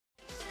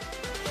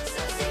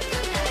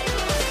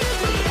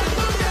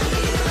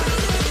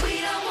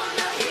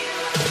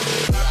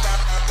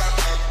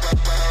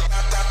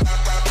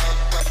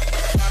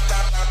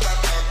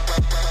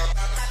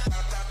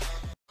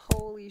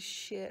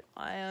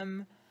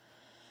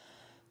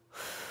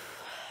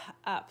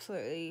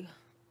absolutely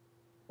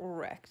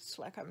wrecked.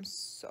 Like, I'm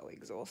so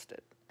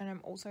exhausted, and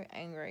I'm also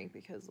angry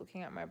because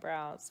looking at my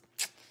brows,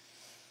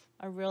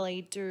 I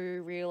really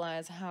do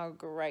realize how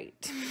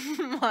great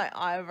my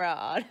eyebrow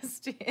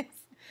artist is,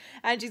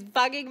 and she's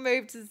fucking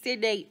moved to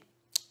Sydney.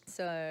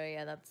 So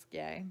yeah, that's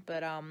yay.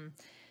 But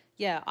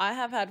yeah, I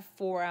have had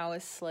 4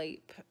 hours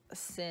sleep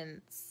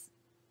since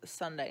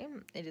Sunday.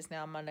 It is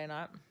now Monday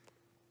night.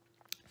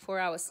 4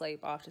 hours sleep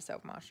after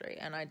self-mastery,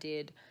 and I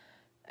did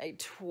a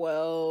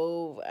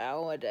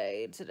 12-hour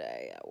day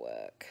today at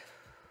work.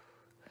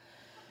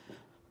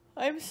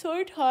 I'm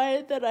so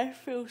tired that I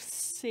feel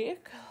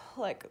sick,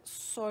 like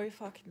so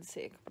fucking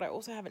sick, but I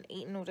also haven't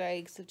eaten all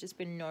day because there's just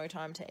been no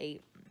time to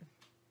eat.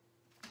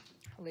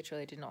 I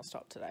literally did not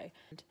stop today.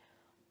 And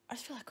I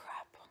just feel like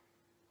crap.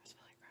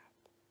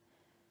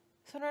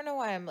 So I don't know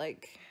why I'm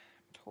like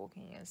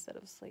talking instead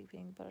of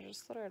sleeping, but I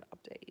just thought I'd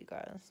update you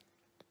guys.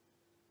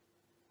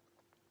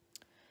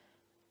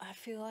 I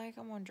feel like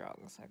I'm on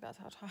drugs, like that's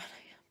how tired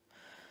I am.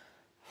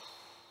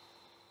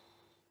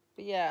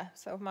 But yeah,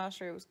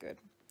 self-mastery was good.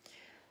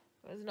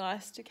 It was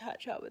nice to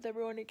catch up with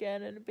everyone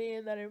again and be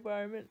in that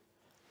environment.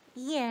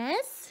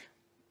 Yes.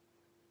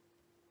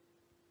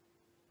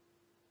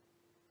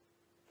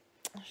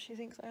 She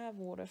thinks I have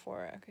water for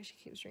her because she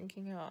keeps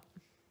drinking out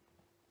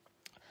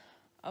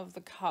of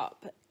the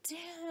cup.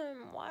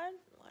 Damn, why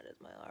does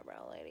my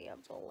eyebrow lady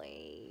have to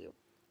leave?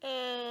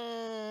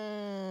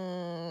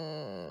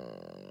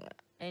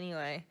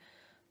 Anyway,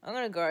 I'm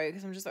gonna go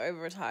because I'm just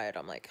overtired.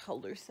 I'm like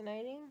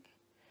hallucinating.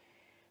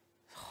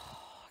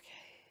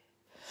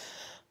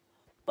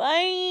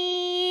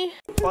 Bye.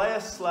 Player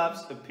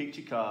slaps a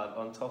picture card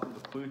on top of a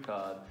clue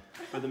card,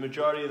 but the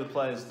majority of the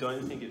players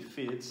don't think it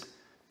fits.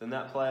 Then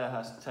that player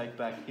has to take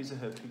back his or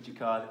her picture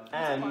card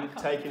and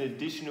take an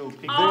additional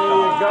picture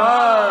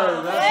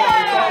card. There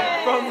you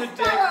go. From the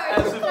deck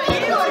as a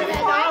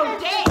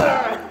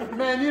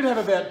Man, you'd have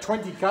about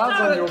 20 cards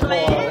on your pile.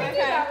 We'll do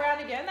that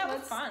round again. That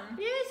was fun.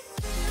 Yes.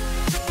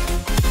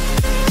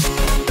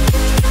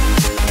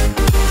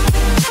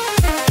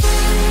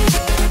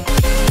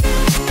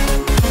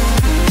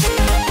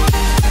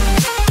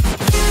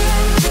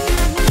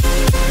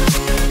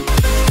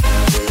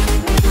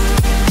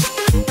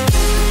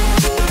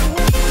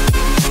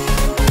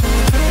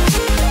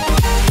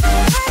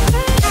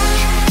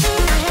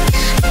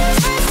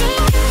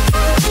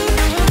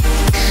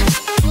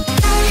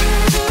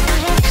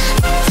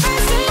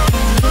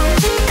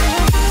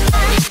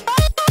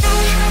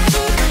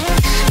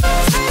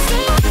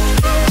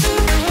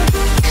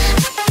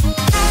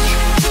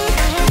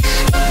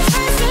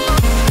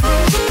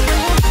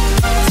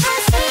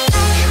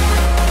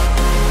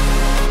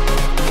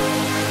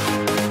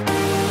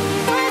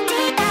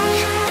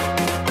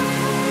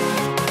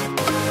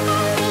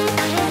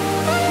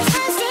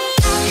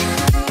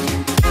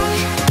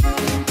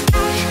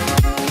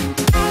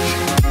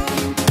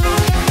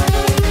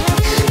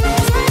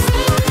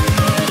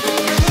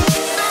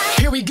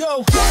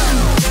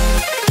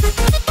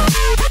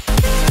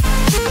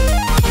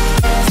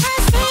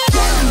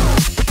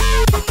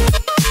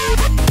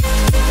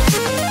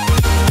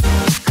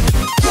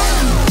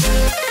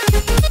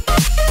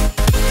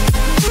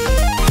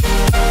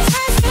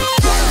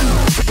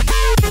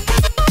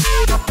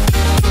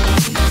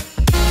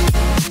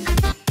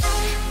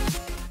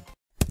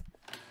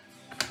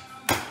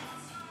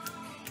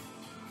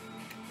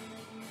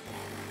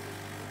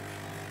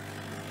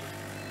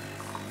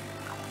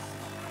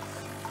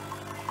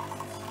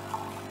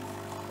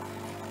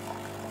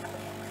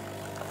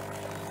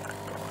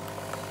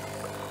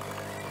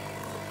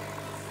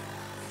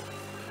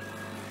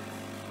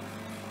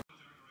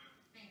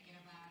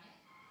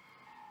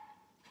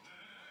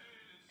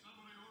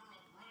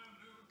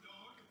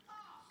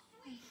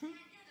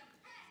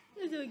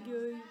 You're so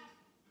cute.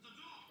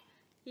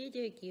 You're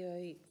so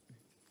cute.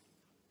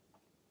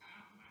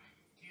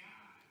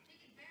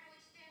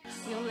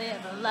 You'll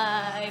live a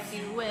life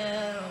you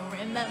will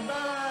remember.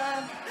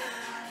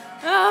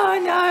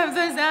 Oh no, I'm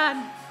so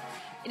sad.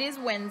 It is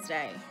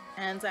Wednesday,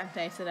 Anzac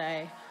Day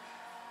today.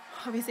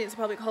 Obviously it's a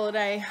public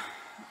holiday.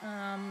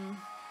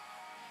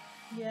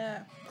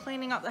 Yeah,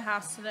 cleaning up the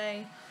house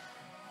today.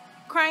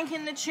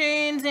 Cranking the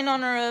tunes in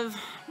honor of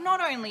not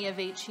only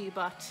Avicii,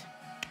 but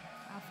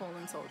our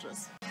fallen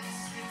soldiers.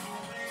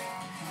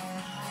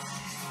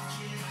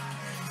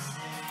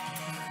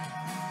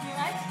 You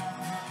like?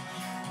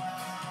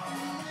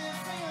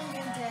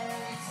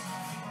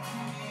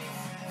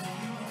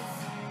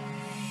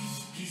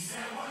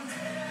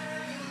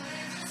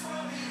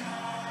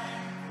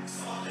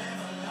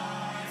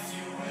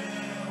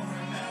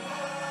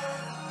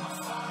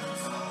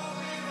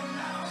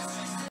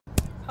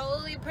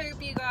 Holy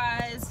poop, you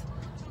guys.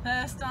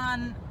 First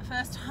time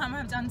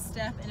I've done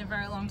step in a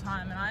very long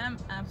time, and I am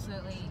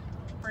absolutely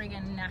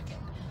friggin' knackered.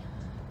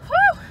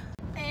 Whew!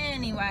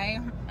 Anyway,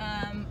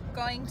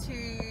 going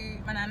to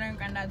my nana and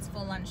granddad's for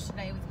lunch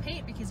today with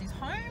Pete because he's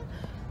home,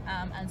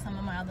 and some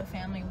of my other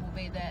family will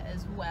be there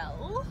as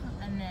well.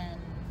 And then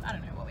I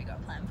don't know what we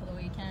got planned for the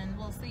weekend.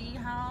 We'll see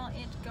how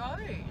it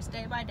goes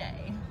day by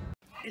day.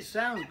 It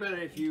sounds better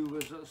if you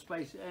were sort of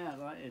space it out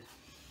like this.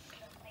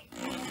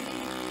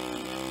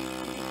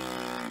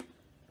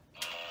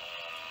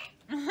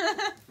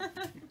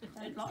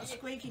 Like a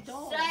squeaky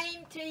door.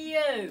 Same to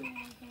you.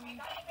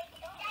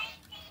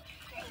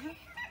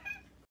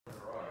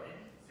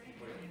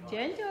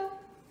 Gentle.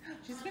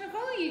 She's going to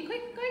follow you.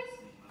 Quick, quick.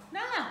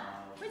 Nala,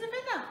 where's the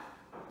feather?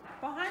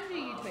 Behind you,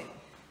 you twit.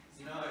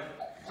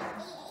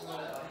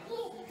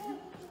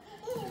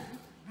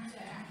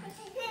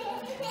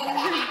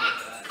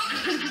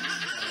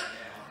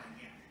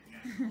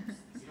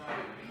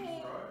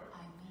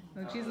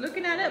 Look, she's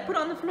looking at it. Put it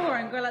on the floor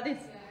and go like this.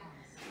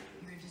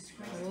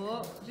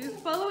 Oh, she's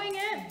following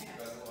it.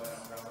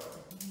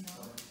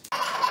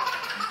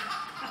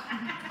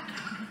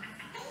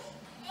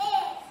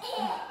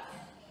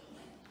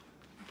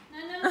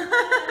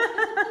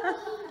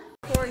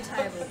 Corey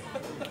table.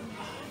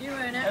 You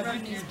earn it. I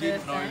think you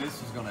did know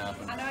this was going to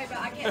happen. I know, but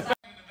I get that.